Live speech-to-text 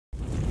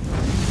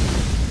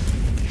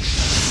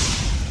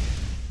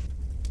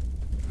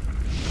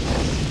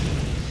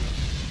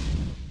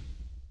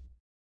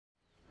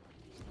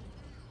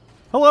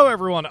Hello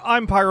everyone,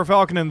 I'm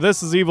PyroFalkon and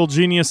this is Evil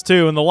Genius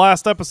 2. In the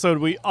last episode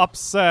we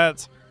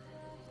upset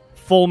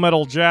Full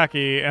Metal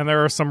Jackie and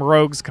there are some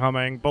rogues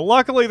coming, but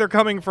luckily they're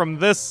coming from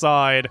this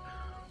side.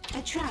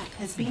 A trap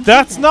has been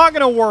That's not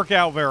going to work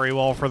out very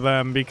well for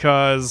them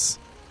because,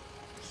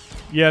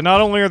 yeah, not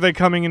only are they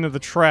coming into the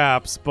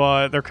traps,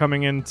 but they're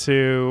coming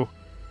into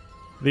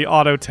the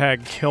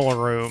auto-tag kill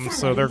room,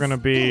 so they're going to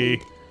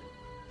be...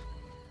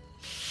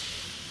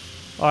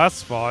 Oh,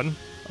 that's fun.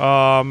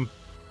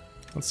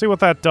 Let's see what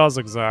that does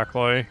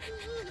exactly.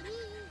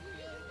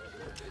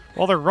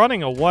 Well, they're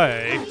running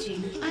away.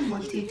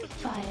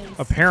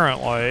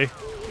 Apparently.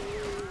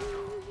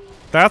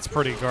 That's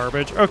pretty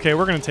garbage. Okay,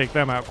 we're going to take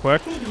them out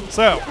quick.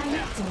 So,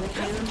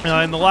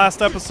 in the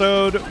last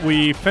episode,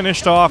 we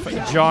finished off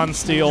John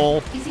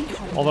Steele.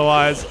 Although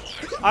I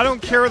don't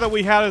care that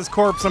we had his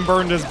corpse and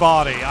burned his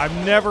body.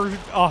 I'm never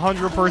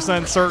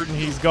 100% certain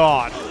he's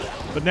gone.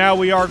 But now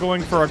we are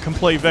going for a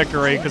complete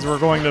victory because we're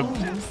going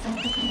to,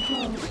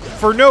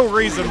 for no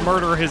reason,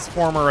 murder his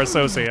former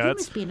associates. You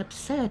must be an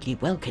absurdly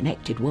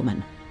well-connected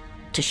woman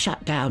to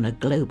shut down a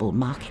global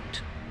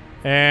market.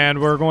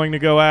 And we're going to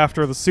go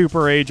after the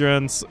super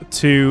agents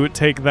to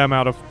take them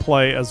out of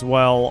play as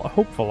well,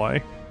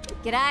 hopefully.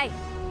 G'day.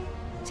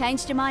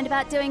 Changed your mind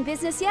about doing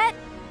business yet?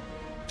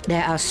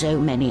 There are so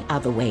many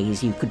other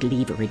ways you could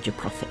leverage a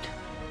profit.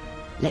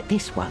 Let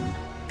this one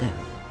go.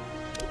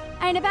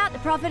 Ain't about the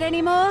profit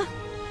anymore.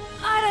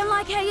 I don't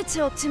like how you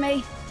talk to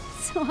me,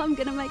 so I'm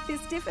gonna make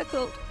this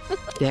difficult.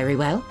 Very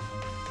well.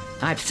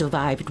 I've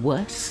survived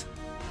worse.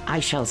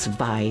 I shall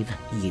survive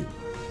you.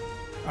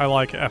 I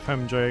like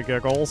FMJ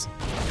giggles.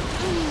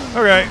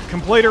 Okay,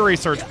 complete a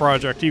research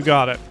project. You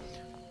got it.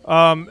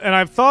 And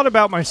I've thought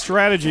about my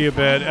strategy a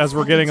bit as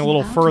we're getting a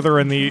little further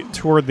in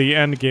toward the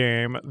end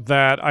game.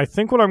 That I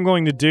think what I'm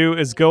going to do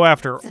is go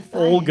after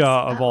Olga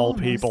of all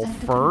people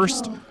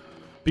first,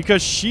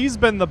 because she's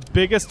been the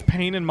biggest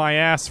pain in my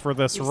ass for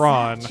this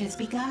run.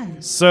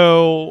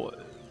 So,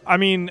 I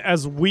mean,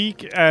 as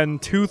weak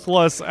and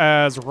toothless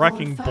as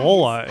Wrecking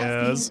Bola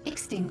is,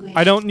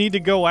 I don't need to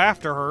go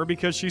after her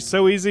because she's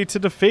so easy to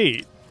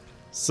defeat.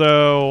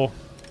 So,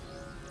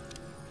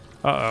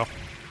 I'm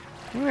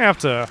gonna have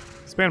to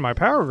expand my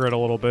power grid a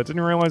little bit.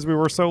 Didn't realize we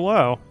were so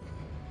low.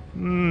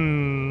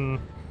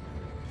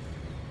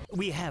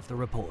 We have the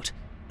report.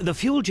 The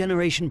fuel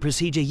generation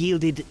procedure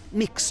yielded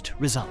mixed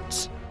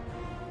results.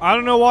 I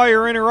don't know why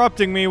you're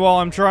interrupting me while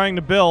I'm trying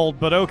to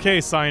build, but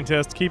okay,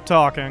 scientist, keep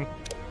talking.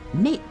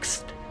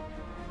 Mixed?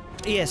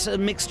 Yes, a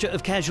mixture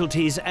of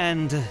casualties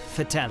and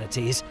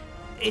fatalities.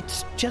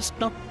 It's just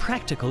not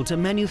practical to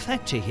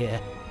manufacture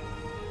here.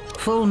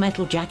 Full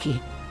Metal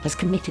Jackie has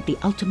committed the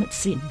ultimate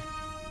sin.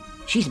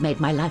 She's made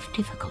my life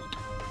difficult.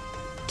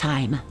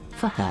 Time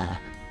for her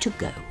to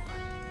go.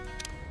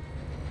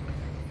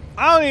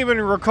 I don't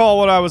even recall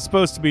what I was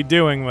supposed to be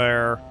doing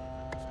there.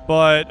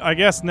 But I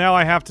guess now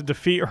I have to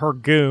defeat her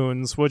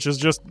goons, which is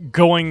just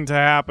going to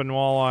happen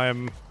while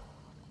I'm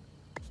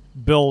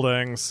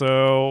building.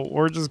 So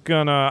I'm just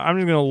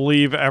gonna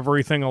leave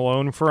everything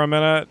alone for a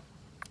minute.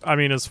 I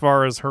mean, as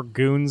far as her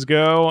goons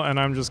go, and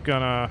I'm just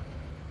gonna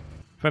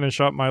finish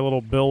up my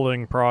little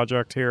building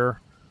project here.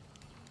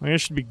 I mean, it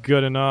should be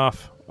good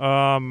enough.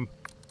 I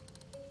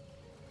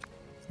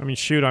mean,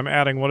 shoot, I'm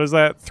adding, what is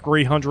that,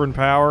 300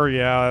 power?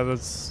 Yeah,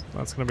 that's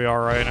gonna be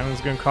alright. I mean,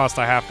 it's gonna cost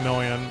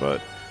 $500,000,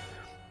 but...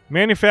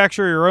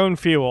 Manufacture your own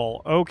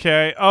fuel.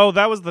 Okay. Oh,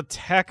 that was the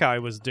tech I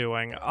was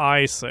doing.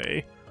 I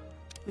see.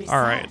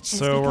 Alright,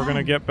 so we're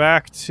gonna get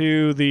back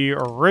to the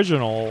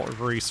original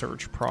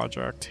research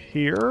project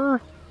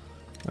here.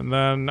 And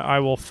then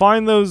I will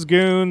find those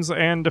goons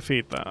and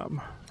defeat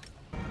them.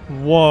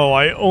 Whoa,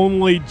 I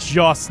only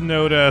just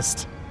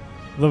noticed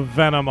the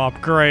Venom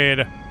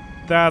upgrade.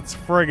 That's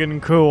friggin'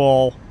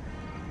 cool.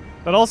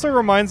 That also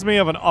reminds me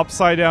of an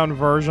upside-down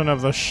version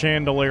of the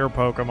Chandelier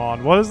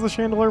Pokemon. What is the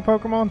Chandelier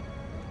Pokemon?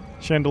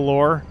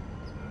 Chandelure?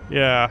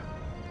 Yeah.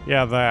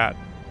 Yeah, that.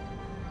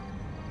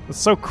 It's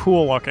so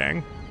cool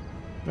looking.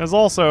 It's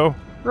also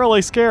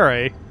really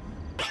scary.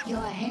 You're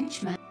a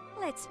henchman.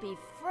 Let's be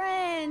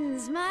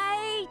friends,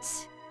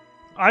 mate.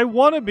 I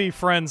want to be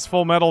friends,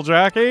 Full Metal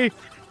Jackie.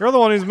 You're the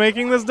one who's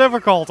making this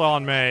difficult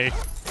on me.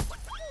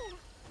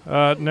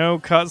 No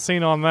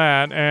cutscene on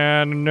that,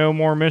 and no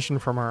more mission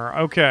from her.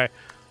 Okay.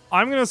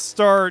 I'm gonna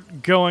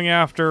start going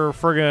after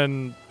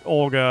friggin'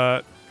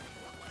 Olga.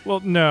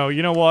 Well, no,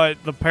 you know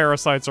what? The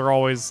parasites are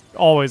always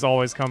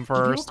come If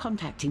first. you're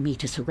contacting me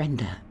to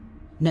surrender,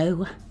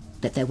 know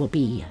that there will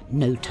be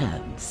no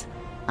terms.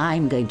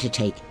 I'm going to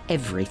take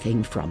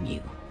everything from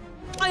you.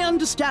 I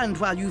understand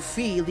why you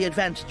feel the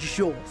advantage is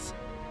yours.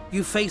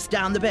 You face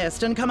down the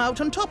best and come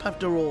out on top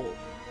after all.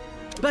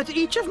 But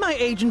each of my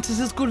agents is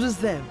as good as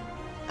them,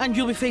 and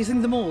you'll be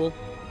facing them all.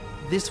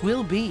 This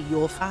will be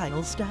your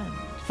final stand.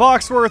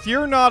 Foxworth,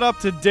 you're not up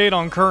to date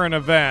on current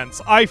events.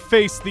 I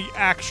face the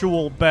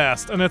actual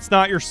best, and it's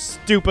not your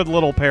stupid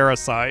little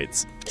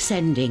parasites.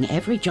 Sending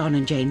every John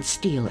and Jane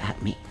Steele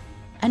at me.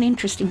 An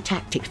interesting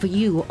tactic for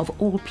you, of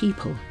all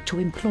people, to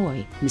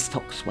employ, Miss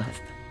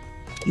Foxworth.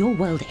 Your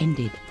world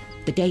ended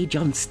the day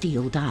John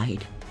Steele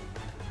died.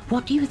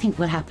 What do you think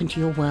will happen to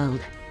your world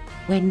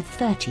when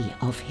 30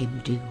 of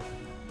him do?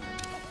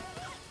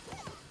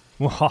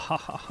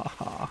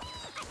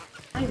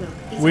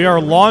 We are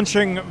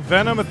launching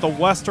Venom at the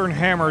Western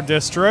Hammer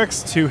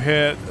districts to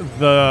hit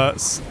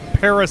the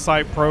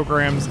Parasite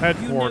Program's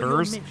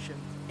headquarters. You know your mission,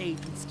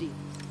 Agent Steele.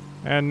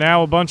 And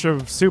now a bunch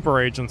of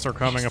super agents are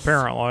coming,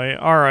 apparently.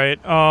 Alright,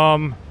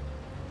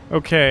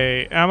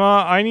 okay,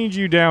 Emma, I need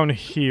you down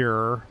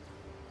here.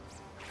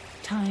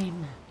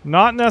 Time.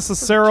 Not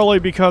necessarily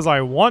because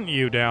I want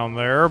you down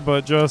there,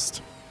 but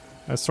just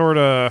I sort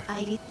of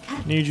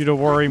need you to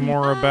worry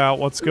more about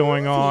what's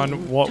going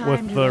on, what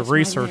with the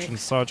research and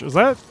such. Is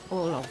that?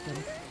 All of them.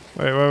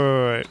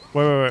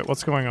 Wait,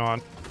 what's going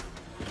on?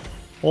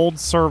 Old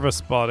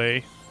service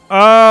buddy.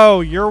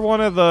 Oh, you're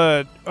one of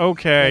the...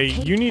 Okay,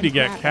 you need to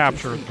get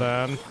captured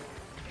then.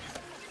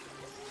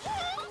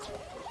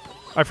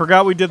 I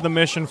forgot we did the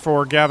mission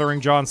for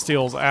gathering John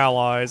Steele's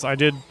allies. I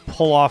did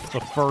pull off the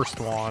first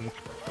one.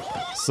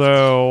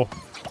 So,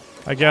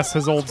 I guess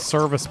his old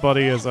service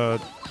buddy is a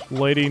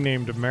lady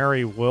named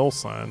Mary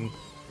Wilson.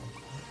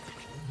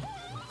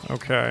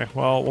 Okay,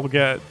 well, we'll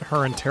get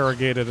her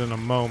interrogated in a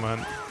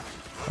moment.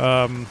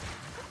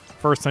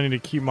 First, I need to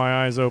keep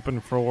my eyes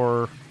open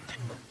for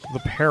the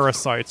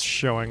parasites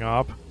showing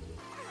up.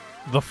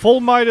 The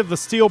full might of the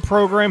Steele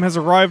program has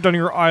arrived on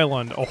your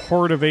island. A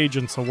horde of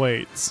agents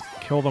awaits.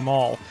 Kill them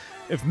all.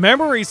 If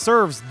memory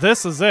serves,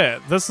 this is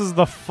it. This is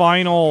the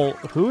final...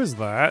 Who is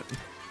that?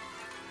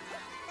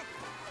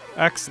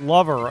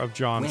 Ex-lover of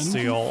John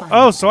Steele.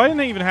 Oh, so I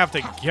didn't even have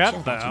to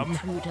get them.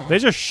 They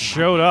just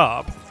showed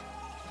up.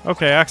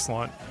 Okay,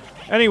 excellent.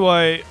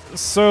 Anyway,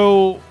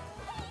 so...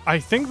 I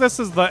think this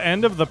is the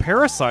end of the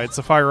parasites,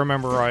 if I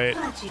remember right.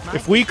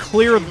 If we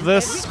clear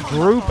this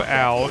group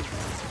out,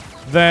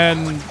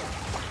 then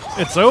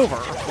it's over.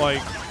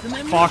 Like,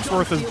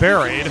 Foxworth is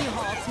buried,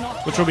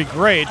 which will be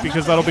great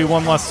because that'll be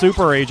one less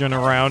super agent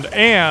around,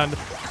 and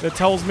it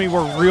tells me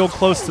we're real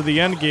close to the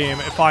end game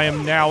if I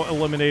am now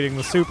eliminating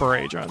the super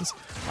agents.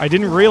 I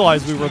didn't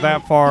realize we were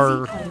that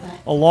far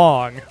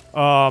along,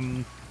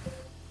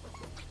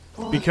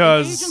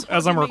 because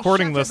as I'm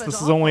recording this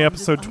is only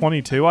episode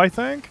 22, I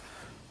think?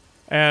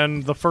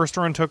 And the first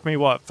run took me,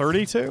 what,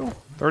 32?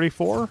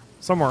 34?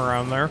 Somewhere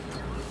around there.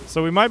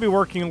 So we might be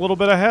working a little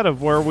bit ahead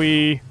of where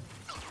we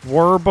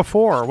were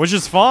before, which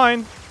is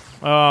fine.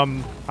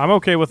 I'm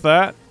okay with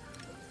that.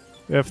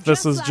 If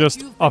this is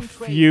just a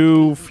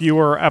few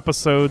fewer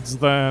episodes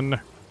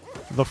than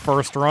the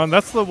first run.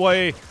 That's the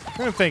way... I'm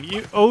trying to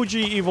think. OG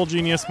Evil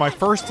Genius, my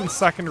first and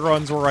second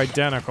runs were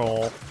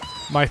identical.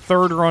 My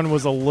third run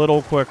was a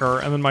little quicker,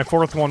 and then my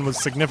fourth one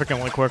was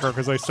significantly quicker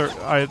because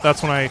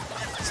that's when I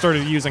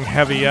started using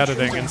heavy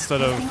editing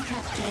instead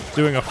of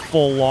doing a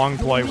full long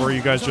play where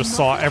you guys just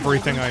saw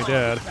everything I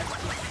did.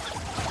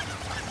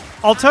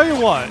 I'll tell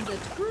you what,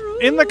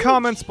 in the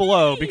comments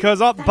below, because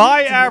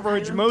by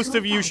average, most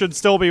of you should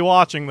still be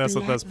watching this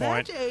at this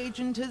point. That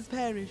agent has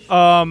perished,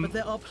 but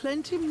there are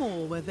plenty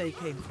more where they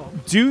came from.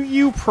 Do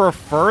you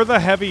prefer the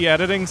heavy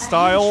editing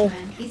style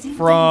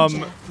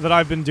from that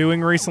I've been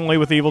doing recently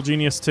with Evil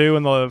Genius 2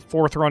 and the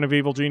fourth run of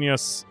Evil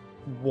Genius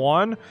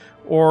 1?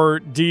 Or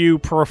do you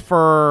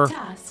prefer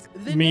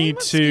me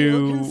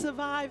to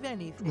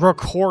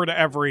record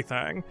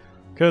everything?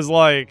 Because,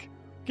 like,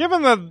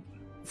 given that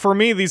for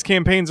me these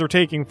campaigns are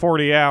taking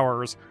 40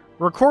 hours,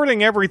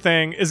 recording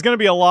everything is going to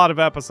be a lot of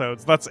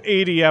episodes. That's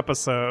 80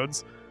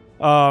 episodes.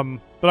 But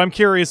I'm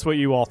curious what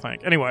you all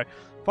think. Anyway,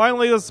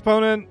 finally this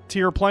opponent to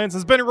your plans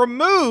has been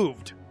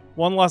removed!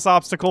 One less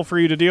obstacle for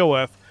you to deal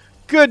with.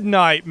 Good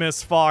night,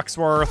 Miss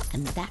Foxworth.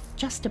 And that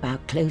just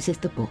about closes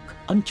the book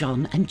on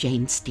John and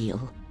Jane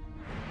Steele.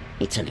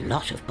 It's a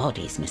lot of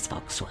bodies, Miss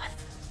Foxworth.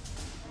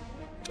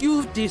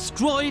 You've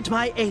destroyed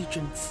my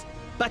agents,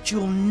 but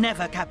you'll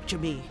never capture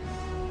me.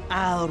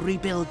 I'll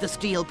rebuild the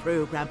Steele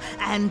program,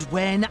 and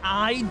when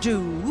I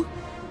do...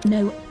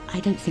 No, I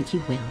don't think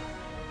you will.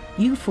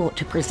 You fought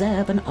to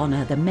preserve and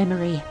honor the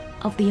memory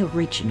of the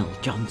original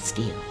John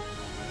Steele.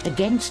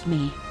 Against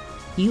me,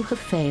 you have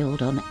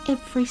failed on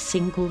every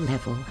single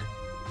level.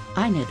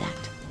 I know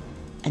that,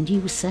 and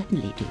you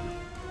certainly do.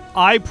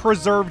 I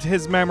preserved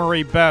his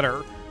memory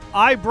better.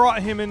 I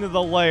brought him into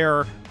the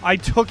lair. I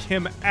took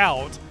him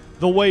out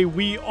the way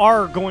we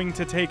are going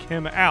to take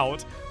him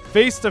out.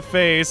 Face to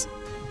face,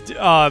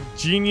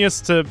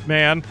 genius to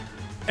man,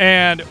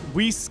 and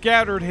we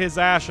scattered his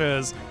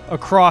ashes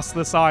across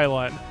this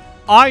island.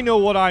 I know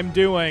what I'm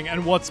doing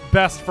and what's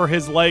best for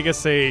his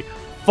legacy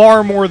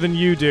far more than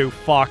you do,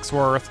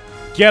 Foxworth.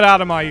 Get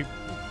out of my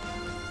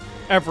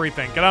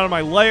everything. Get out of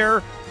my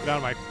lair. Get out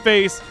of my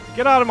face.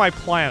 Get out of my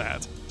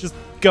planet. Just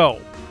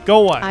go.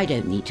 Go away. I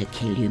don't need to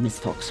kill you, Miss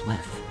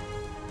Foxworth.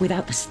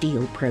 Without the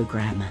Steele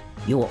program,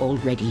 you're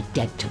already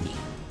dead to me.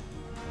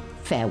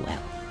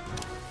 Farewell.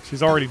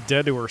 She's already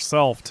dead to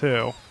herself,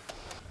 too.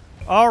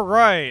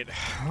 Alright.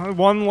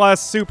 One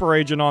less super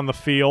agent on the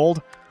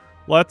field.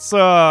 Let's,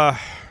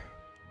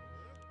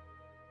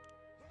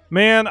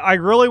 Man, I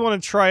really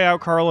want to try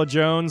out Carla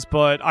Jones,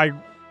 but I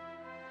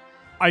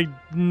I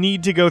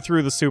need to go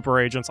through the super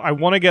agents. I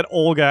want to get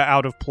Olga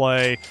out of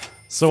play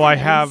so I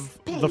have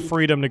the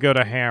freedom to go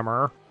to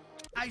Hammer.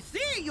 I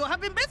see you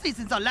have been busy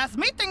since our last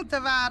meeting,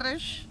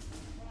 Tavarish.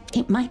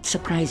 It might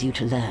surprise you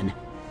to learn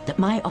that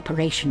my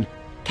operation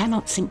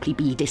cannot simply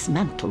be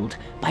dismantled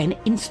by an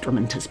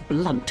instrument as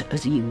blunt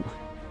as you.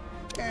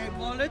 A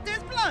bullet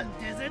is blunt,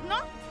 is it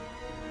not?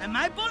 And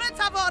my bullets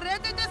have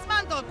already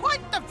dismantled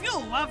quite a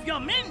few of your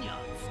minions.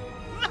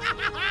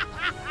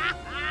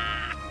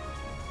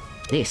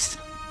 This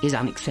is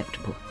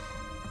unacceptable.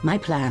 My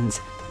plans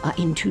are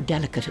in too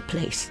delicate a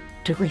place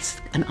to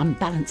risk an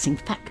unbalancing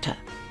factor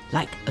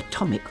like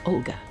atomic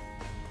Olga.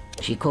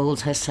 She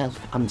calls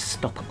herself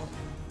unstoppable,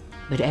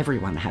 but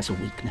everyone has a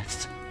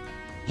weakness.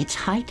 It's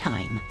high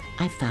time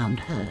I found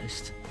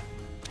hers.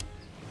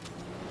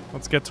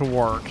 Let's get to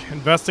work.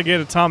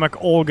 Investigate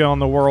atomic Olga on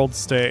the world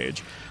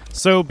stage.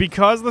 So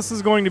because this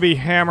is going to be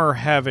hammer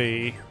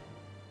heavy,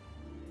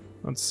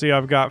 let's see,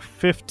 I've got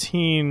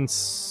 15...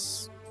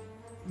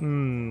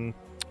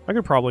 I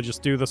could probably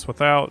just do this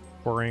without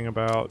worrying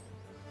about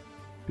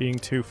being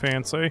too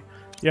fancy.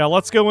 Yeah,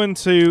 let's go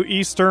into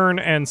Eastern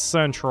and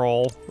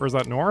Central. Or is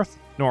that North?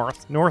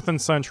 North. North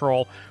and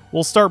Central.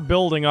 We'll start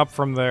building up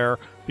from there,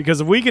 because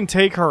if we can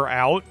take her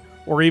out,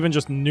 or even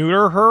just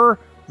neuter her,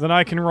 then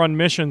I can run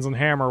missions in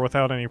Hammer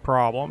without any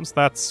problems.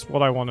 That's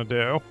what I want to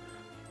do.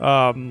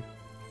 And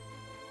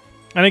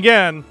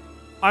again,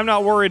 I'm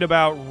not worried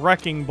about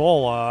wrecking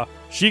Bola.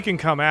 She can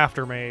come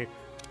after me.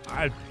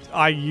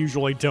 I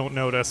usually don't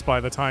notice by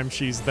the time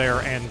she's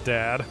there and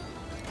dead.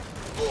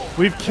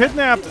 We've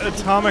kidnapped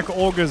Atomic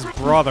Olga's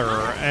brother,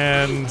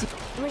 and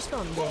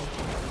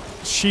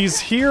she's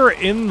here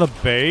in the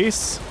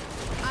base.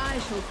 I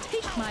shall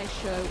take my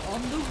show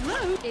on the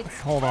road.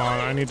 Hold on,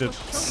 I need to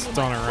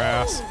stun her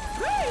ass.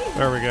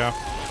 There we go.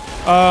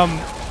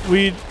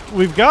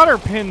 We've got her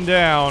pinned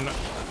down.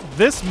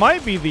 This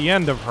might be the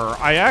end of her.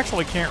 I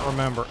actually can't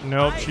remember.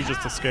 Nope, she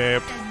just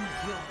escaped.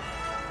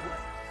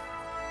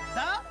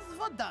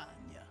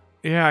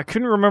 Yeah, I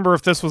couldn't remember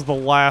if this was the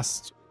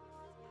last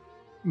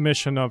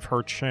mission of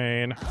her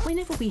chain.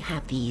 Whenever we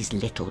have these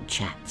little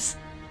chats,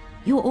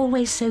 you're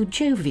always so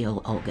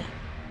jovial, Olga.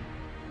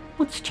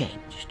 What's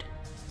changed?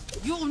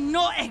 You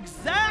know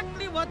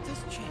exactly what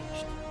has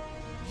changed.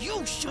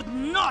 You should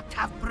not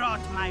have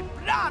brought my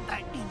brother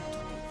into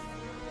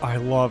this. I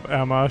love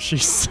Emma.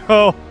 She's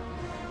so...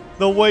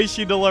 The way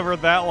she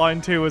delivered that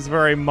line, too, is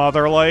very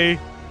motherly,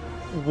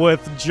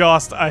 with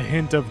just a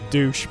hint of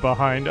douche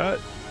behind it.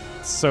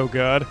 So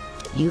good.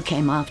 You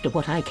came after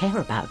what I care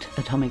about,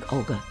 Atomic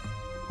Olga.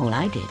 All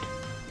I did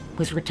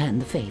was return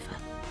the favor.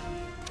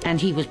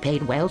 And he was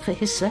paid well for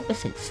his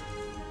services.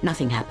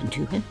 Nothing happened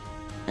to him,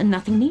 and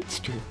nothing needs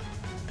to,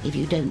 if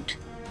you don't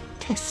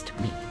test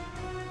me.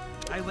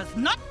 I was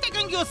not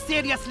taking you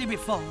seriously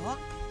before.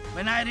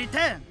 When I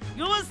return,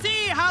 you will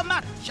see how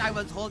much I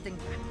was holding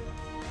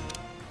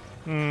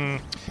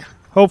back.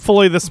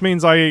 Hopefully this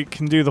means I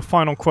can do the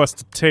final quest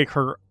to take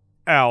her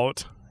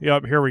out.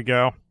 Yep, here we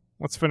go.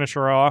 Let's finish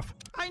her off.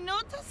 I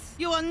notice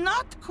you are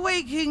not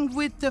quaking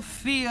with the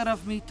fear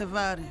of me,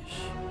 Tavarish.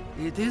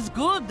 It is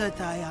good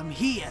that I am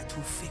here to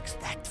fix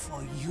that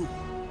for you.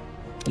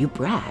 You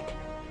brag,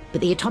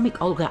 but the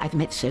Atomic Olga I've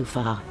met so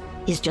far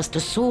is just a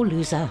sore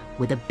loser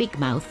with a big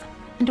mouth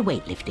and a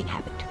weightlifting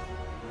habit.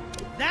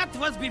 That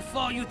was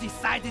before you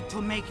decided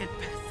to make it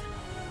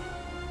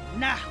personal.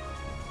 Now,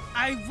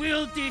 I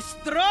will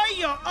destroy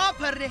your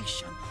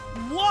operation,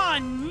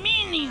 one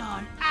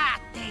minion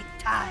at a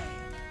time.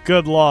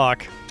 Good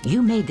luck.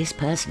 You made this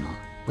personal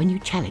when you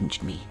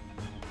challenged me.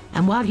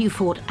 And while you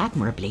fought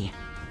admirably,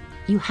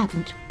 you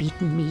haven't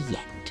beaten me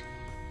yet.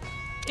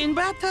 In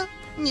battle?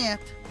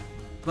 Yet.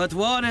 But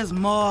war is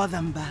more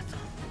than battle.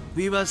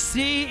 We will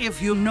see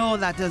if you know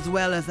that as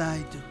well as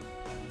I do.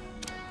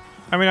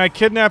 I mean, I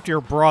kidnapped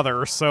your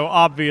brother, so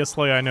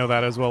obviously I know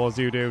that as well as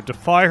you do.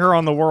 Defy her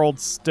on the world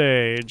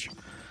stage.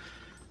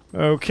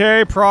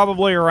 Okay,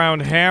 probably around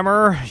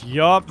Hammer.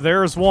 Yup,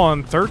 there's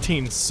one.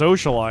 13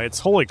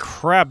 socialites. Holy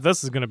crap,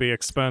 this is going to be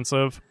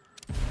expensive.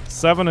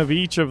 7 of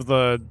each of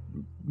the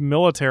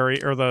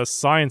military, or the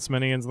science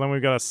minions, and then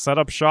we've got to set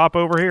up shop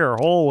over here.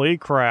 Holy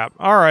crap.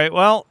 Alright,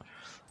 well,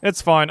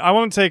 it's fine. I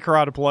want to take her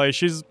out of play.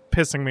 She's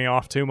pissing me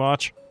off too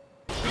much.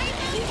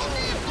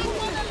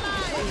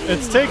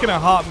 It's taken a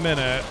hot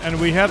minute,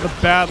 and we had the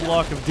bad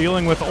luck of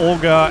dealing with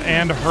Olga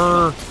and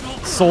her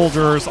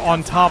soldiers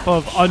on top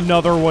of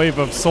another wave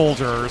of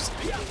soldiers.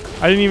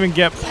 I didn't even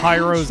get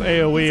Pyro's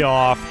AoE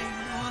off,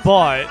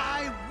 but...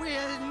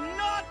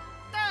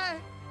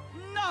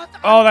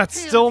 Oh, that's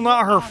still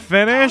not her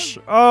finish?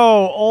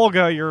 Oh,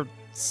 Olga, you're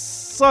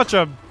such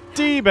a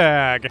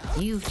D-bag.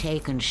 You've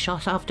taken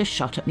shot after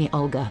shot at me,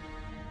 Olga.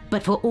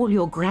 But for all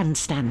your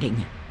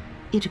grandstanding,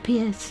 it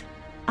appears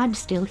I'm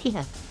still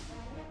here.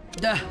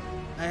 I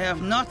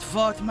have not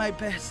fought my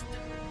best.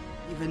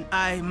 Even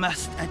I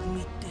must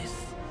admit this.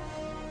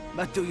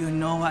 But do you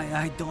know why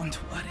I don't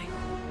worry?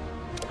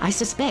 I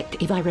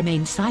suspect if I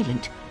remain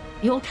silent,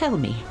 you'll tell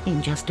me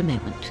in just a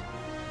moment.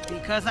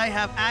 Because I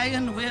have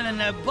iron will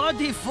and a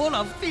body full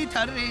of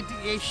theta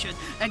radiation.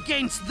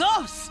 Against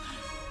those,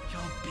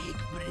 your big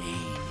brain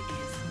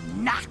is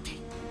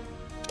nothing.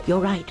 You're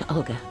right,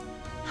 Olga.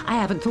 I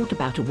haven't thought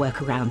about a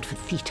workaround for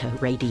theta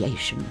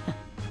radiation.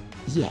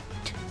 Yet.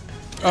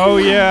 Oh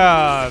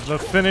yeah, the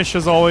finish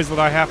is always that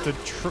I have to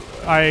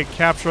I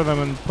capture them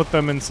and put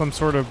them in some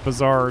sort of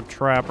bizarre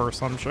trap or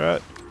some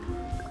shit.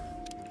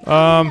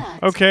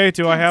 Okay,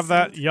 do I have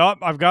that? Yup,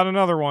 I've got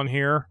another one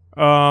here.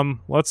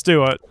 Let's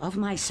do it. Of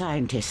my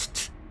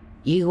scientists,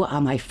 you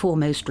are my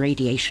foremost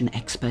radiation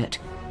expert,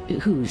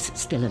 who's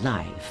still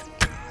alive.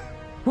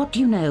 What do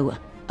you know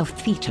of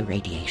theta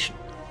radiation?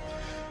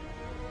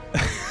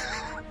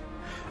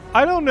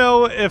 I don't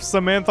know if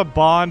Samantha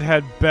Bond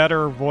had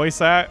better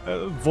voice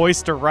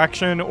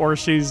direction, or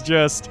she's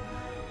just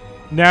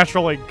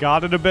naturally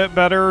got it a bit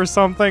better or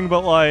something,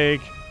 but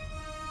like,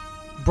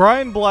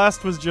 Brian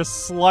Blessed was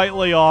just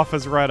slightly off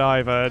as Red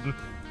Ivan.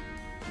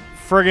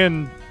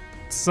 Friggin'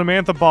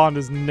 Samantha Bond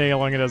is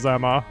nailing it as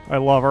Emma. I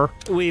love her.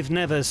 We've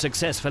never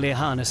successfully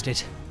harnessed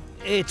it.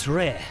 It's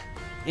rare,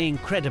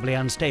 incredibly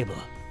unstable.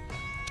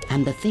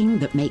 And the thing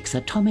that makes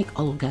Atomic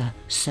Olga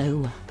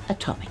so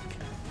atomic.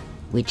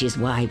 Which is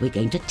why we're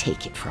going to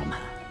take it from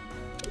her.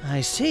 I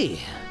see.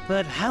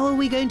 But how are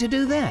we going to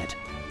do that?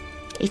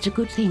 It's a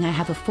good thing I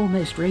have a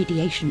foremost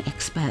radiation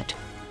expert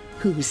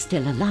who's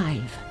still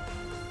alive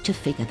to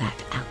figure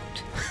that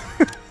out.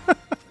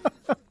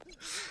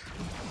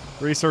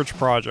 Research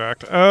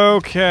project.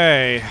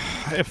 Okay.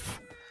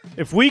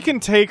 If we can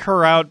take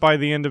her out by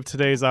the end of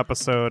today's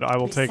episode, I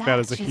will take that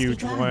as a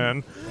huge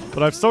win.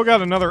 But I've still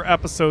got another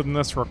episode in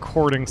this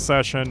recording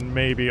session,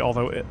 maybe,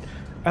 although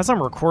as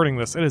I'm recording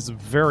this, it is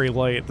very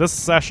late. This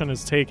session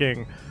is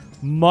taking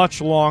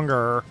much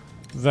longer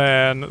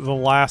than the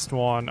last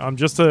one.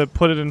 Just to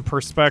put it in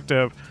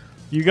perspective,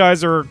 you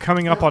guys are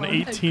coming up on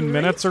 18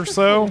 minutes or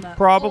so,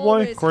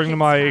 probably, according to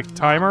my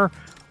timer.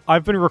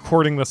 I've been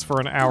recording this for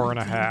an hour and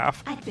a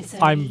half.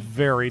 I'm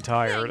very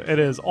tired. It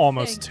is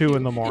almost 2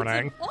 in the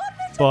morning.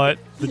 But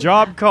the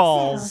job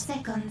calls.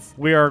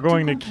 We are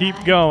going to keep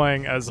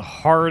going as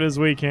hard as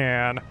we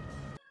can.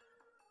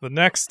 The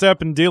next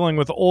step in dealing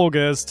with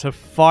Olga is to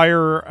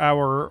fire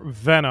our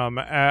venom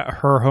at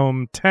her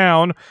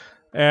hometown,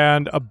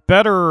 and a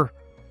better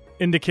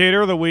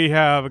indicator that we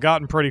have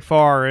gotten pretty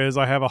far is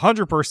I have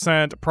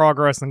 100%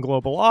 progress in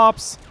global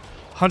ops,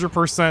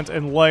 100%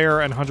 in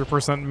lair, and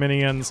 100%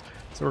 minions.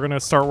 So we're going to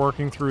start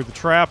working through the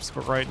traps,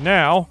 but right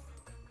now,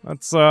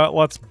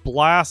 let's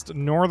blast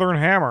Northern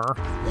Hammer.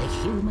 The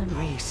human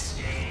race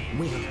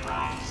will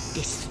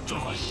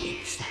destroy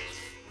itself.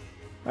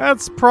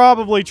 That's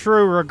probably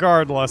true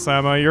regardless,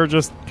 Emma. You're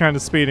just kind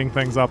of speeding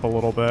things up a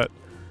little bit.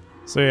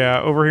 So yeah,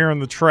 over here in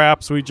the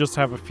traps, we just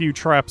have a few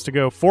traps to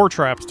go, 4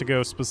 traps to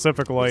go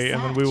specifically,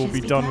 and then we will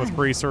be done with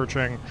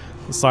researching,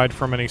 aside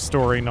from any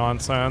story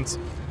nonsense.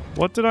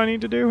 What did I need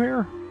to do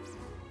here?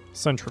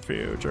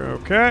 Centrifuge,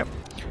 okay.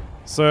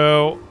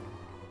 So,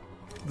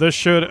 this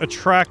should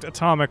attract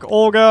Atomic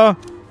Olga,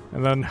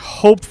 and then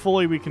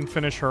hopefully we can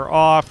finish her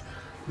off.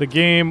 The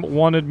game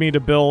wanted me to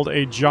build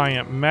a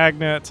giant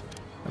magnet,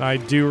 and I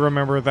do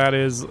remember that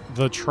is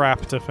the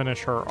trap to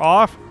finish her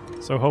off.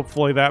 So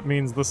hopefully that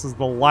means this is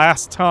the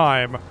last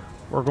time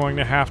we're going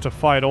to have to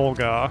fight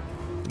Olga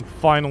and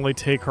finally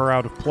take her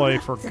out of play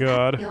for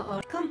good.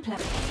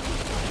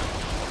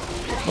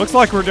 Looks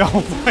like we're doing...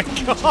 Oh my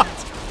god!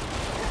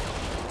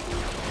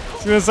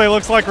 I was gonna say,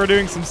 looks like we're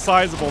doing some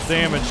sizable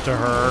damage to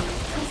her.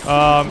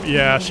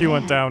 Yeah, she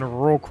went down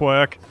real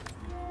quick.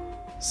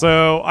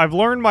 So, I've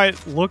learned my...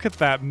 Look at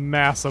that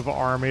massive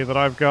army that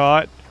I've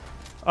got.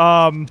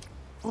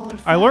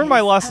 I learned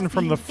my lesson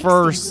from the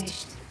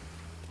first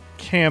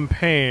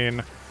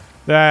campaign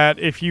that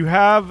if you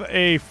have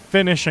a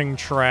finishing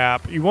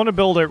trap, you want to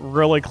build it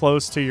really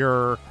close to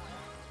your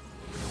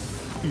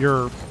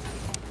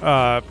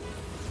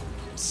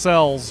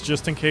cells,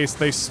 just in case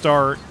they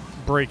start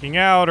breaking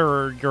out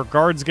or your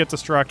guards get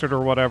distracted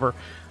or whatever.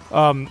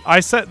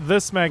 I set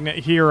this magnet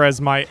here as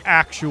my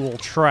actual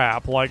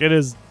trap, like it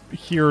is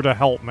here to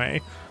help me.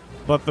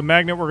 But the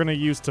magnet we're going to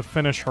use to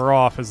finish her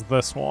off is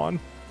this one.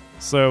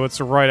 So it's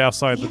right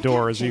outside the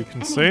door, as you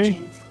can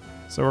see.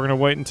 So we're going to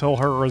wait until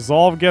her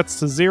resolve gets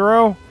to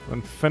 0,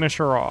 then finish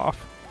her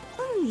off.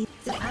 The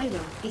Pyro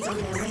is on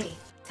their way.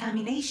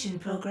 Termination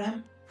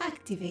program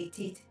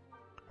activated.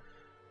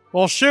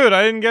 Well, shoot,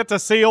 I didn't get to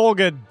see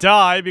Olga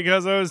die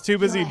because I was too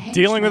busy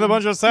dealing with a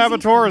bunch of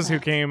saboteurs who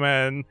came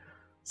in.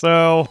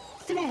 So,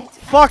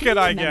 fuck it,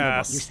 I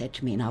guess. What you said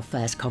to me in our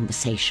first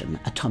conversation,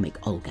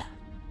 Atomic Olga.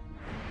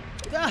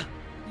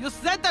 You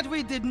said that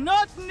we did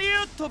not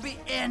need to be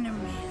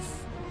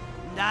enemies.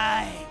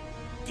 I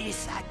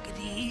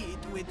disagreed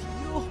with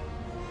you.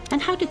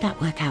 And how did that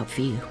work out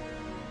for you?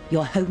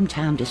 Your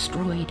hometown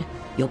destroyed,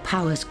 your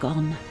powers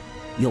gone,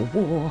 your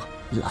war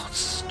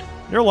lost.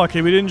 You're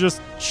lucky we didn't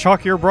just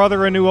chuck your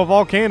brother into a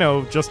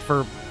volcano just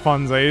for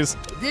funsies.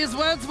 These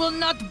words will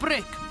not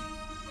break me.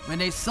 When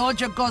a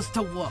soldier goes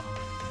to war,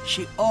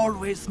 she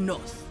always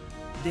knows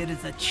there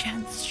is a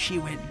chance she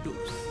will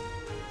lose.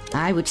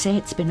 I would say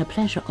it's been a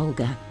pleasure,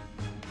 Olga,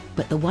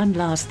 But the one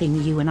last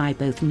thing you and I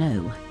both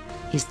know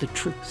is the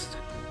truth.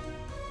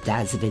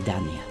 Das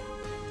Vidania.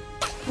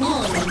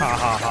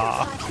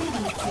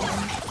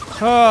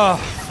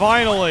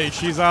 Finally,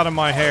 she's out of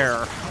my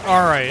hair.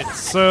 Alright,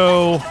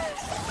 so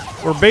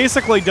we're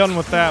basically done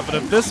with that, but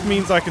if this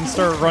means I can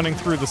start running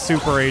through the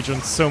super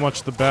agents, so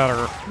much the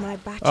better.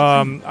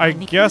 I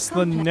guess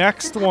the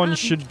next one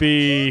should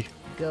be...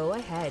 Go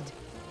ahead.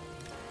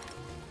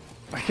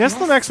 I guess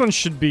the next one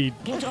should be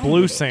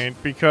Blue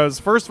Saint, because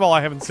first of all,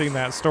 I haven't seen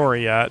that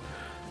story yet.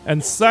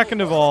 And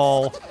second of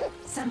all,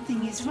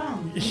 Something is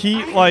wrong.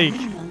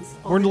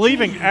 we're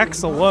leaving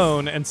X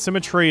alone, and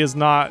Symmetry is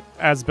not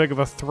as big of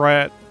a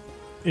threat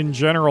in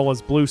general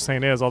as Blue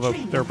Saint is, although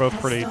they're both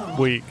pretty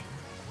weak.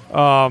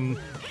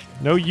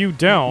 No, you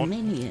don't.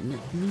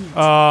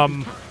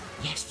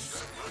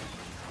 Yes.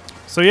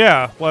 So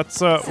yeah, let's,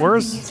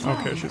 where's,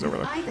 okay, she's over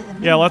there.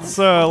 Yeah, let's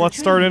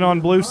start in on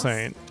Blue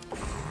Saint.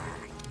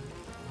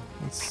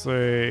 Let's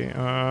see,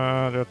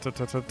 Le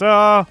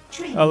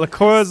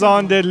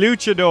Corazon de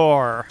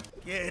Luchador.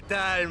 ¿Qué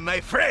tal, my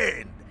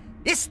friend?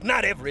 It's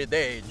not every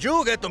day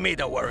you get to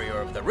meet a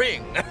warrior of the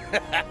ring.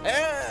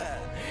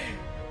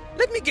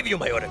 Let me give you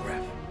my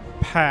autograph.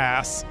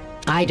 Pass.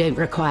 I don't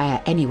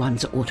require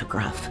anyone's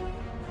autograph,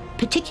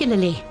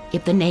 particularly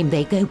if the name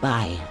they go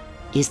by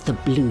is the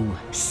Blue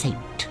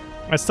Saint.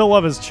 I still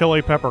love his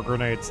chili pepper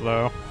grenades,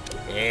 though.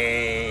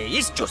 Hey,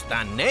 it's just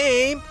a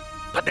name,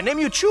 but the name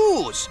you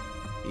choose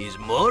is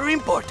more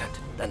important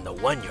than the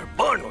one you're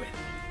born with.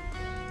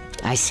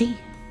 I see.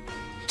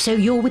 So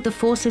you're with the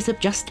forces of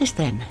justice,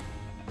 then?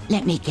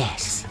 Let me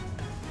guess.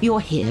 You're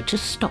here to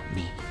stop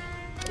me.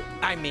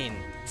 I mean,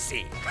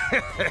 see,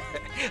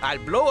 I'll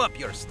blow up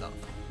your stuff,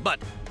 but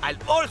I'll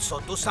also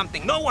do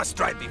something no one's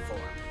tried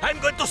before. I'm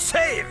going to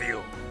save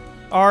you.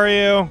 Are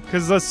you?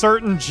 Because a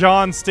certain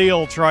John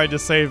Steele tried to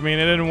save me, and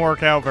it didn't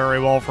work out very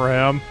well for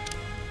him.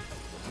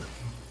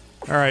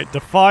 Alright,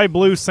 defy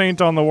Blue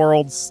Saint on the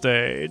world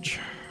stage.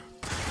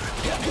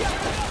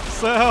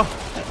 So,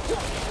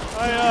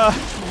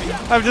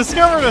 I've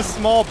discovered a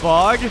small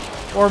bug,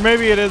 or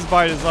maybe it is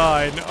by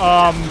design.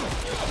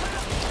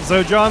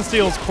 So John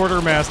Steele's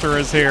quartermaster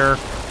is here,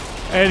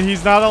 and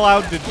he's not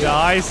allowed to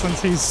die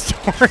since he's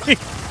story.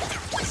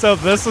 So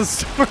this is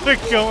sort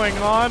of going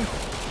on.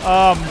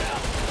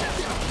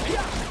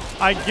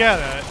 I get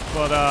it,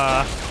 but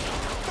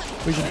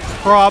we should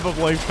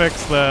probably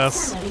fix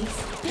this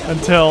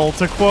until,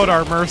 to quote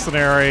our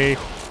mercenary,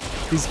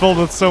 he's filled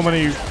with so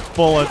many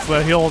bullets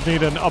that he'll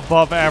need an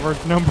above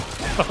average number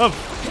of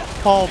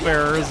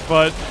pallbearers.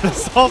 But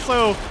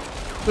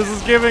this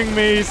is giving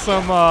me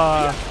some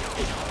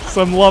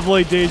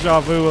lovely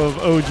deja vu of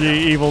OG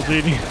Evil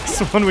Genius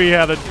when we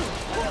had to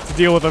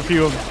deal with a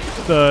few of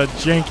the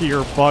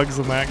jankier bugs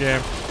in that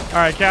game.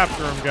 Alright,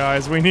 capture him,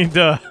 guys. We need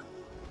to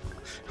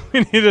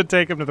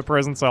take him to the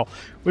prison cell.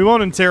 We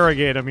won't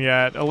interrogate him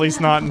yet, at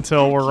least not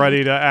until we're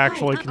ready to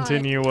actually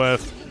continue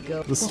with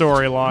the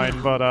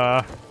storyline,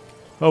 but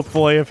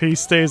hopefully if he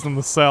stays in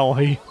the cell,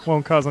 he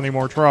won't cause any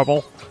more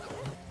trouble.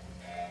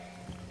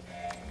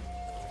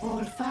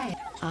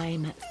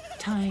 I'm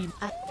time.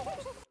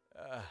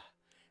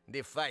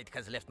 The fight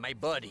has left my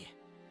body,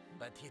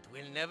 but it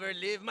will never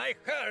leave my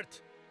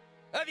heart.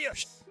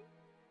 Adios.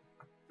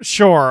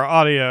 Sure,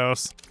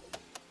 adios.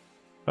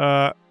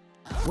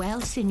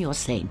 Well, Senor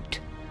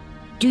Saint,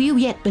 do you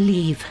yet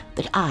believe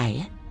that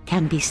I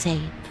can be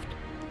saved?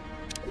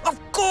 Of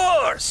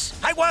course!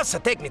 I was a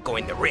Tecnico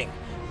in the ring.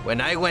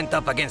 When I went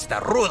up against a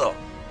Rudo,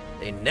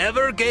 they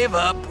never gave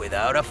up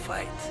without a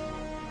fight.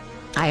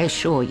 I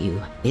assure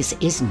you, this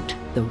isn't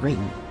the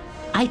ring.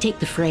 I take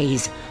the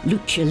phrase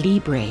lucha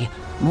libre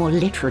more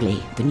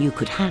literally than you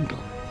could handle.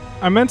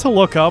 I meant to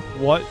look up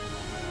what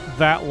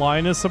that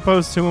line is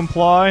supposed to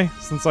imply,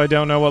 since I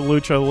don't know what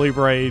lucha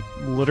libre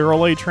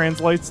literally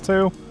translates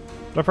to.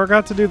 But I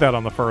forgot to do that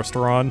on the first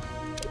run.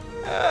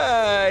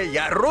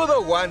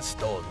 Rudo once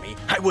told me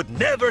I would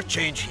never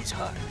change his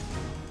heart.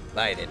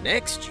 By the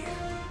next year,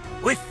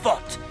 we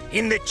fought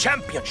in the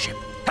championship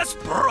as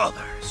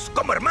brothers,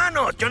 como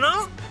hermanos, you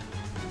know?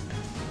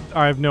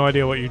 I have no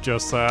idea what you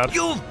just said.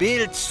 You've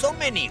built so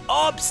many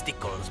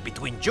obstacles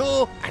between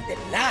you and the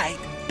light,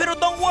 but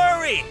don't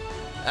worry,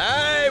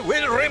 I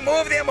will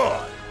remove them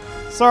all.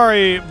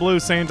 Sorry, Blue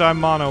Saint, I'm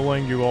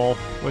monolingual,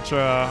 which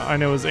I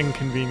know is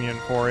inconvenient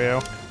for you.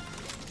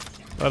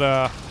 But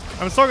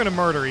I'm still gonna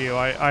murder you.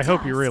 I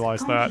hope you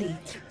realize that.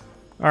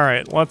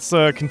 Alright, let's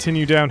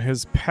continue down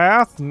his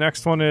path.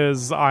 Next one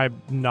is,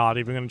 I'm not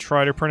even gonna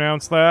try to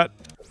pronounce that.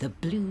 The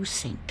Blue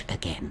Saint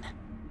again.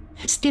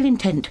 Still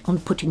intent on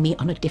putting me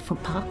on a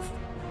different path?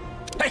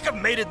 I have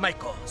made it my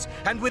cause,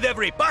 and with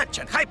every punch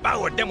and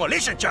high-powered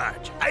demolition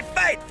charge, I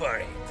fight for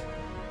it.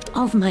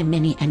 Of my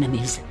many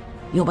enemies,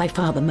 you're by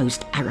far the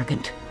most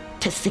arrogant.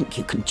 To think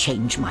you can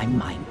change my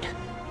mind.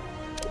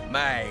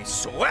 My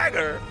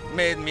swagger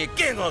made me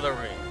king of the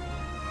ring.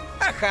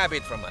 A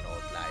habit from an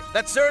old life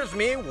that serves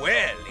me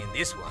well in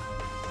this one.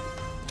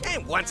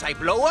 And once I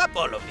blow up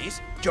all of this,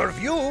 your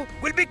view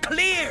will be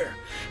clear.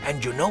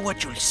 And you know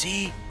what you'll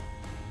see?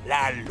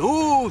 La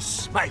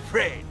luz, my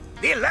friend.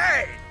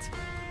 Delight!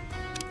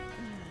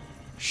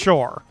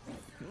 Sure.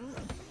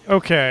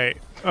 Okay.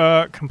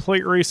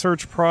 Complete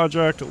research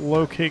project,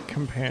 locate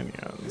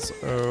companions.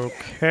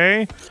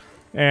 Okay.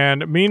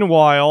 And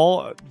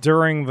meanwhile,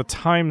 during the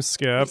time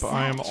skip,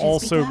 I am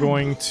also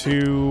going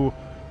to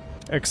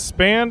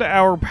expand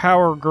our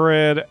power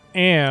grid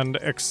and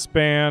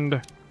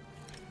expand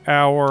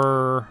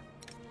our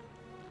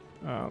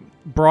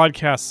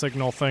broadcast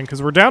signal thing,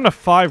 because we're down to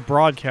 5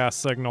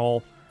 broadcast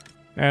signal,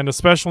 and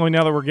especially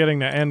now that we're getting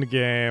to end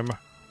game,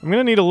 I'm going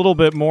to need a little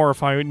bit more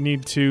if I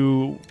need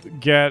to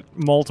get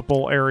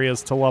multiple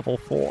areas to level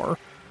 4.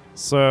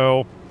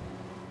 So,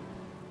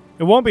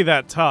 it won't be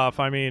that tough.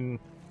 I mean,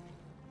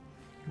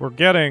 we're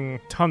getting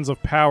tons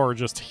of power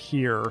just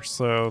here,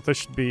 so this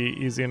should be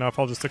easy enough.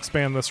 I'll just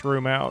expand this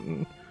room out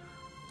and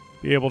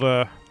be able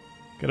to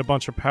get a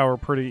bunch of power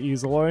pretty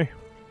easily.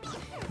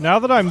 Now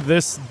that I'm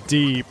this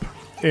deep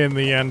in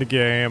the end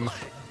game,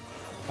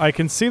 I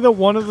can see that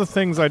one of the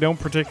things I don't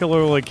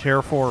particularly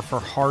care for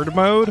hard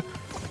mode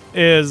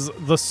is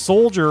the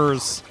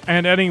soldiers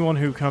and anyone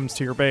who comes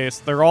to your base.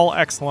 They're all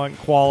excellent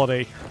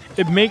quality.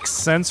 It makes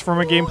sense from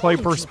a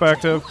gameplay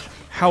perspective.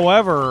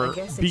 However,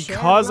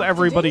 because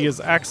everybody is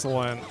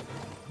excellent,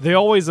 they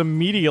always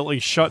immediately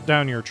shut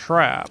down your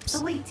traps.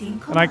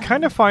 And I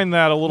kind of find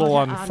that a little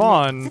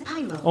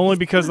unfun, only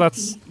because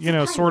that's, you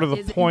know, sort of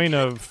the point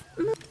of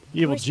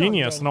Evil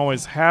Genius and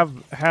always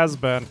has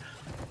been.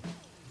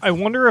 I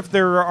wonder if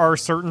there are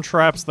certain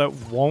traps that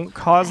won't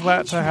cause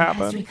that to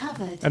happen.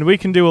 And we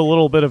can do a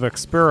little bit of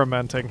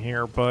experimenting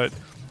here, but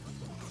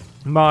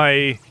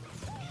my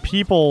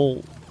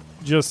people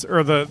just,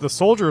 or the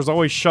soldiers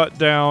always shut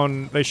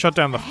down, they shut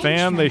down the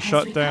fan, they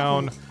shut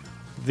down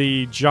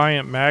the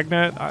giant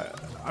magnet.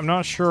 I'm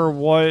not sure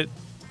what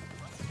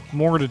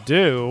more to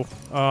do.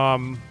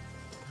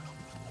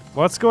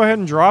 Let's go ahead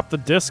and drop the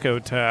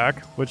discotheque,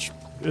 which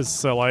is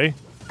silly,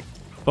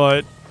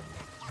 but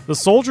the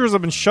soldiers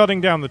have been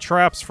shutting down the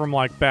traps from,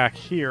 like, back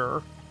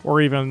here,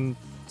 or even,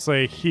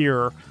 say,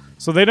 here,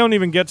 so they don't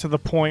even get to the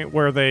point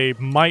where they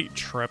might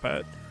trip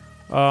it.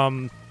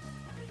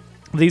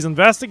 These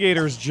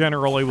investigators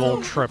generally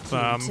will trip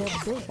them,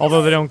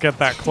 although they don't get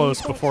that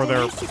close before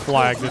they're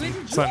flagged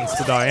and sentenced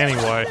to die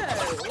anyway.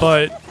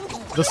 But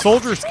the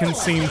soldiers can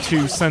seem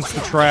to sense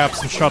the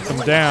traps and shut them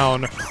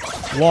down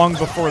long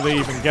before they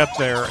even get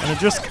there, and it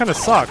just kind of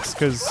sucks,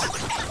 because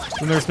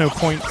then there's no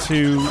point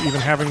to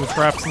even having the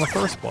traps in the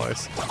first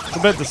place. It's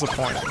a bit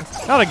disappointing.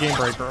 Not a game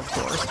breaker, of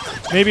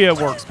course. Maybe it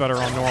works better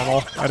on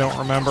normal. I don't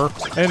remember.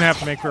 I didn't have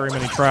to make very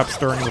many traps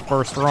during the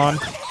first run.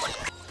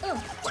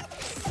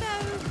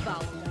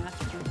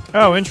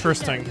 Oh,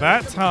 interesting.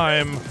 That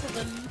time,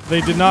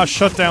 they did not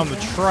shut down the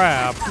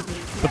trap,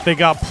 but they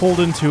got pulled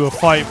into a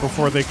fight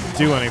before they could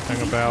do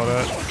anything about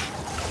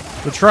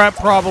it. The trap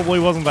probably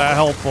wasn't that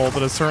helpful,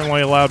 but it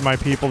certainly allowed my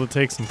people to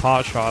take some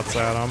pot shots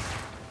at them.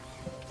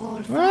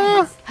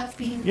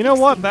 You know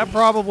what? That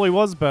probably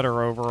was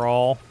better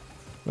overall.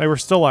 They were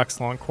still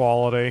excellent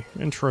quality.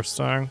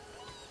 Interesting.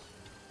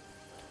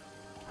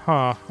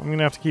 Huh. I'm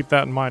gonna have to keep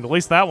that in mind. At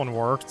least that one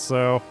worked,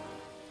 so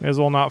may as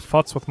well not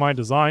futz with my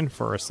design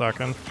for a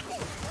second.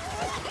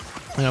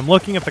 And I'm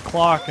looking at the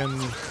clock, and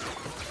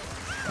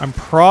I'm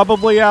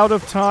probably out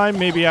of time,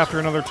 maybe after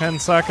another 10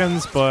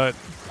 seconds, but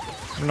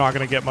I'm not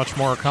going to get much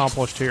more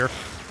accomplished here.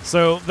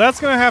 So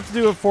that's going to have to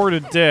do it for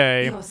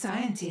today.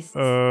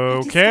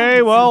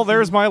 Okay, well,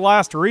 there's my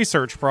last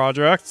research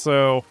project,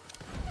 so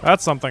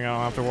that's something I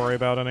don't have to worry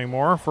about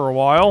anymore for a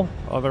while,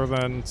 other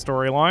than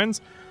storylines.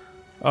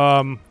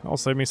 I'll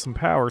save me some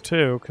power,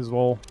 too, because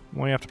we'll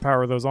only have to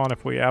power those on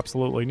if we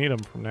absolutely need them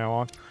from now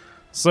on.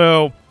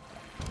 So,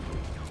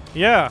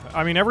 yeah,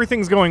 I mean,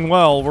 everything's going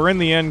well. We're in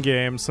the end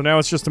game, so now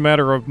it's just a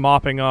matter of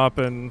mopping up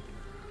and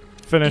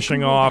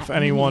finishing off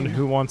anyone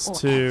who wants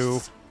to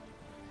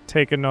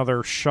take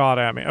another shot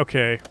at me.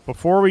 Okay,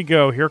 before we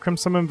go, here come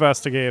some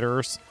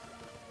investigators.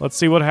 Let's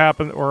see what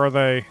happened. Or are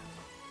they...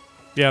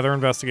 Yeah, they're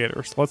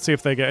investigators. Let's see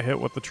if they get hit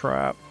with the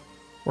trap.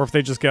 Or if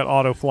they just get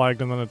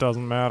auto-flagged and then it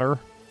doesn't matter.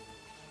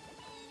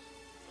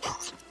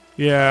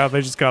 Yeah,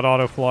 they just got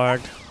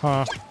auto-flagged.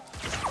 Huh.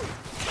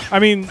 I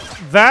mean,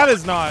 that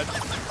is not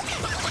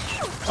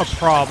a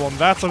problem.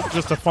 That's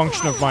just a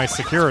function of my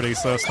security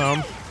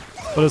system.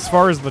 But as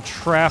far as the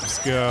traps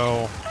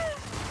go,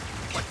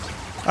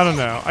 I don't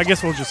know. I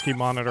guess we'll just keep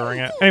monitoring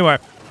it. Anyway,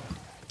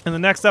 in the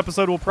next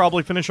episode, we'll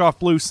probably finish off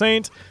Blue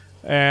Saint.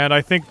 And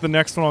I think the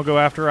next one I'll go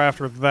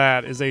after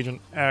that is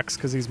Agent X,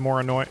 because he's more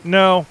annoying.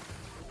 No.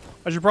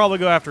 I should probably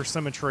go after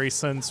Symmetry,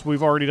 since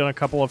we've already done a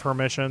couple of her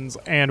missions,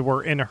 and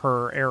we're in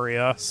her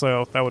area,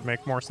 so that would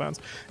make more sense.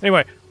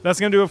 Anyway,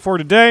 that's going to do it for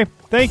today.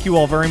 Thank you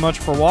all very much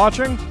for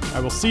watching. I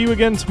will see you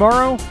again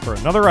tomorrow for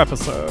another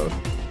episode.